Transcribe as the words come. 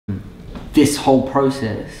this whole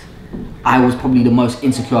process, I was probably the most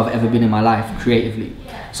insecure I've ever been in my life creatively.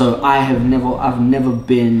 So I've never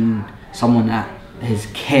been someone that has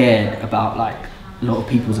cared about like a lot of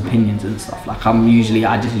people's opinions and stuff. Like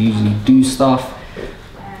I just usually do stuff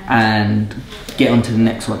and get onto the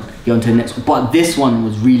next one, But this one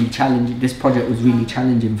was really challenging. This project was really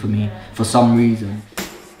challenging for me for some reason.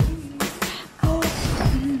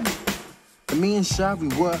 Me and Shav, we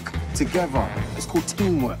work together. It's called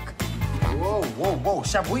teamwork. Whoa, whoa, whoa,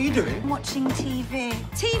 Shav, what are you doing? I'm watching TV.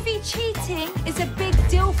 TV cheating is a big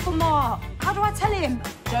deal for Mark. How do I tell him?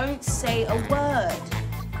 Don't say a word.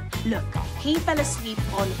 Look, he fell asleep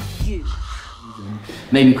on you.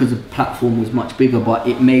 Maybe because the platform was much bigger, but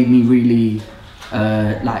it made me really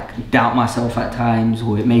like doubt myself at times,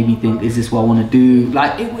 or it made me think, is this what I want to do?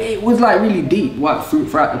 Like it was like really deep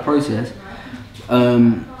throughout the process.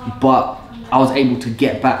 But I was able to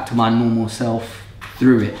get back to my normal self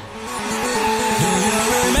through it.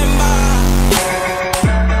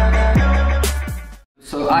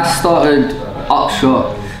 So I started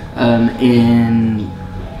Upshot nearly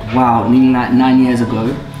like 9 years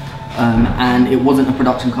ago. And it wasn't a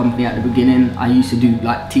production company at the beginning. I used to do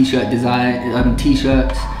like t-shirt design,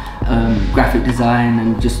 t-shirts, graphic design,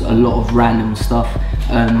 and just a lot of random stuff.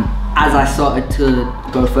 As I started to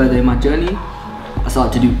go further in my journey, I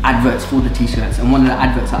started to do adverts for the t-shirts, and one of the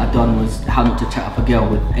adverts that I'd done was How Not to Chat Up a Girl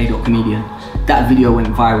with A.Comedian. That video went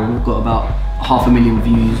viral, got about 500,000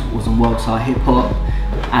 views, was on World Star Hip Hop,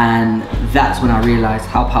 and that's when I realised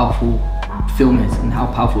how powerful film is and how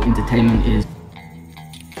powerful entertainment is.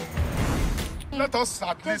 Let us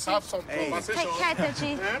at least have some conversation. Take care,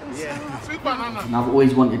 Deji. Sweet banana. And I've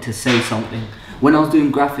always wanted to say something. When I was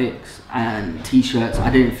doing graphics and t-shirts,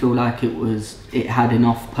 I didn't feel like it had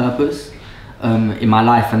enough purpose in my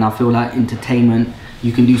life, and I feel like entertainment,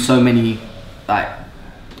 you can do so many like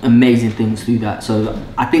amazing things through that. So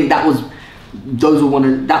I think that was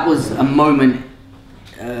a moment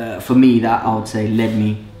for me that I would say led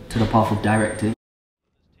me to the path of directing.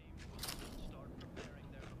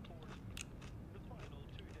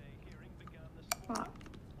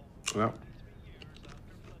 Yeah.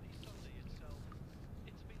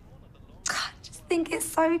 I just think it's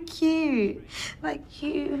so cute. Like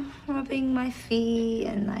you rubbing my feet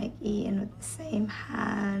and like eating with the same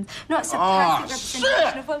hands. No, it's a perfect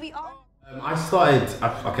representation of where we are.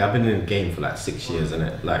 I've been in the game for like 6 years,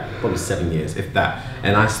 innit? Like probably 7 years, if that.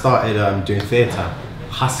 And I started doing theatre,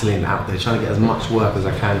 hustling out there, trying to get as much work as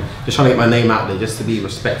I can, just trying to get my name out there, just to be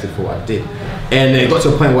respected for what I did. And it got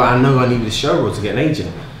to a point where I know I needed a show reel to get an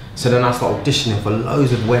agent. So then I started auditioning for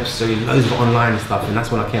loads of web series, loads of online stuff, and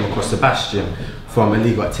that's when I came across Sebastian from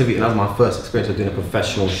Illegal Activity, and that was my first experience of doing a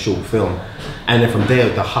professional short film. And then from there,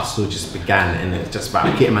 the hustle just began, and it's just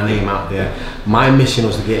about getting my name out there. My mission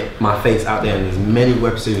was to get my face out there in as many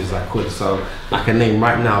web series as I could. So I can name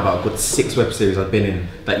right now about a good 6 web series I've been in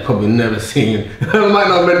that you've probably never seen. I might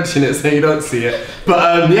not mention it so you don't see it.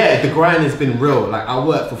 But yeah, the grind has been real. Like I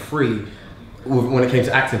worked for free when it came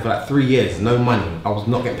to acting for like 3 years, no money. I was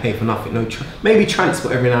not getting paid for nothing. Maybe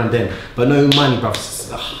transport every now and then, but no money, bro.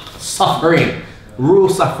 Suffering, real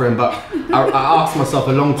suffering. But I asked myself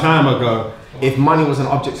a long time ago, if money was an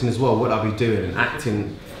object in this world, what would I be doing? And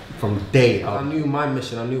acting from day. I knew my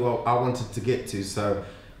mission. I knew what I wanted to get to. So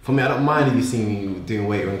for me, I don't mind if you see me doing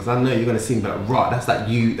weight room, because I know you're gonna see me like, right, that's like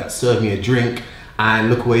you that served me a drink,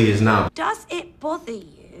 and look where he is now. Does it bother you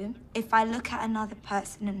if I look at another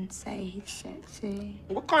person and say he's sexy?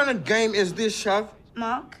 What kind of game is this, Shav?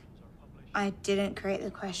 Mark, I didn't create the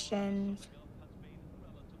questions.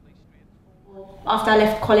 After I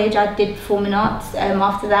left college, I did performing arts.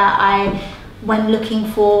 After that, I went looking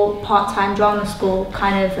for part-time drama school,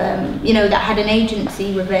 kind of, you know, that had an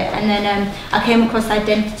agency with it. And then I came across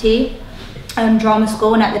Identity drama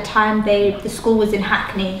school, and at the time the school was in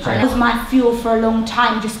Hackney. It was my fuel for a long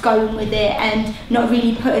time, just going with it and not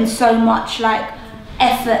really putting so much like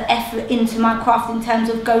effort into my craft, in terms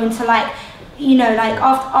of going to like, you know, like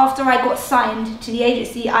after I got signed to the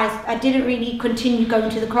agency, I didn't really continue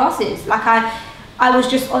going to the classes. Like I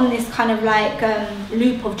was just on this kind of like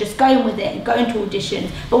loop of just going with it and going to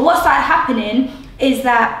auditions. But what started happening is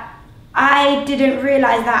that I didn't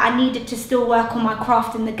realise that I needed to still work on my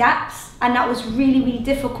craft in the gaps, and that was really, really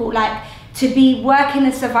difficult. Like to be working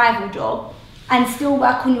a survival job and still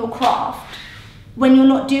work on your craft when you're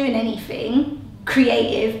not doing anything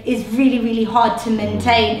creative is really, really hard to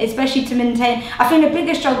maintain, especially to maintain. I think the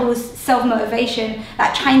biggest struggle is self-motivation,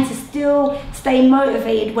 like trying to still stay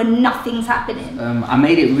motivated when nothing's happening. I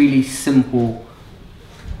made it really simple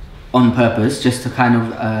on purpose, just to kind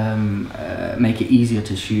of make it easier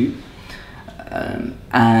to shoot.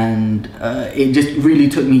 and it just really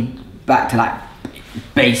took me back to like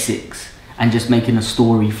basics and just making a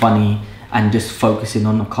story funny and just focusing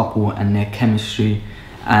on the couple and their chemistry.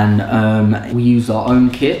 And we used our own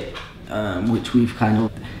kit, which we've kind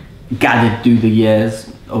of gathered through the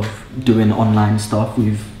years of doing online stuff.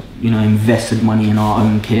 We've, you know, invested money in our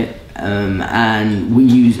own kit, and I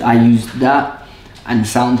used that and the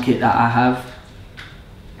sound kit that I have,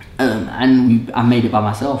 and I made it by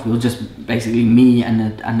myself. It was just basically me and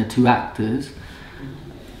the two actors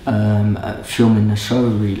filming the show,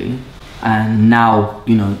 really. And now,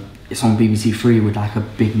 you know, it's on BBC3 with like a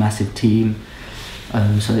big massive team,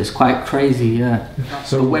 so it's quite crazy. Yeah,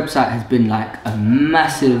 so the website has been like a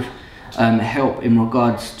massive help in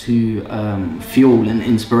regards to fuel and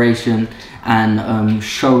inspiration, and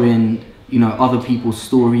showing, you know, other people's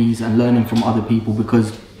stories and learning from other people,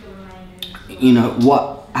 because, you know,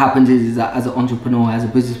 what happens is that as an entrepreneur, as a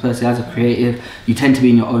business person, as a creative, you tend to be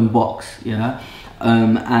in your own box, yeah,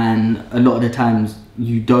 and a lot of the times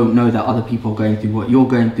you don't know that other people are going through what you're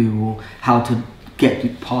going through, or how to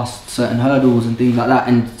get past certain hurdles and things like that.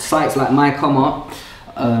 And sites like MYCOMEUP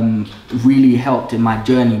really helped in my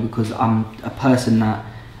journey, because I'm a person that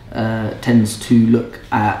tends to look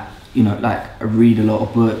at, you know, like I read a lot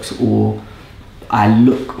of books, or I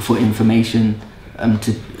look for information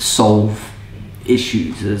to solve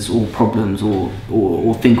issues or problems, or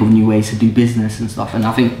think of new ways to do business and stuff. And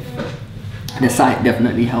I think the site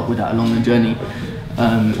definitely helped with that along the journey,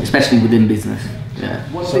 especially within business. Yeah.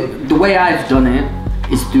 The way I've done it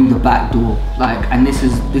is through the back door, like, and this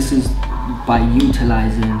is by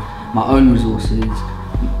utilizing my own resources,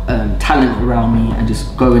 talent around me, and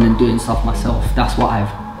just going and doing stuff myself. That's what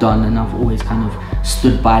I've done, and I've always kind of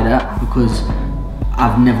stood by that, because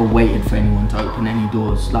I've never waited for anyone to open any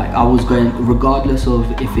doors. Like, I was going, regardless of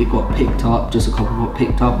if it got picked up, just a couple got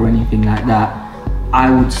picked up or anything like that, I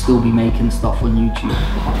would still be making stuff on YouTube.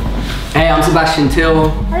 Hey, I'm Sebastian Thiel.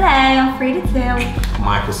 Hello, I'm Frieda Thiel.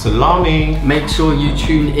 Michael Salami. Make sure you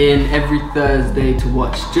tune in every Thursday to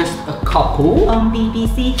watch Just a Couple On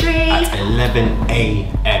BBC3. At 11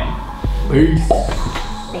 a.m. Peace.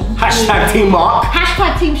 Hashtag Team Mark.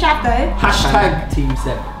 Hashtag Team Shadow. Hashtag Team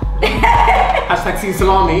Seb. Hashtag Team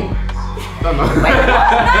Salami. Don't know. Wait, what?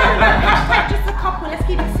 No, hashtag just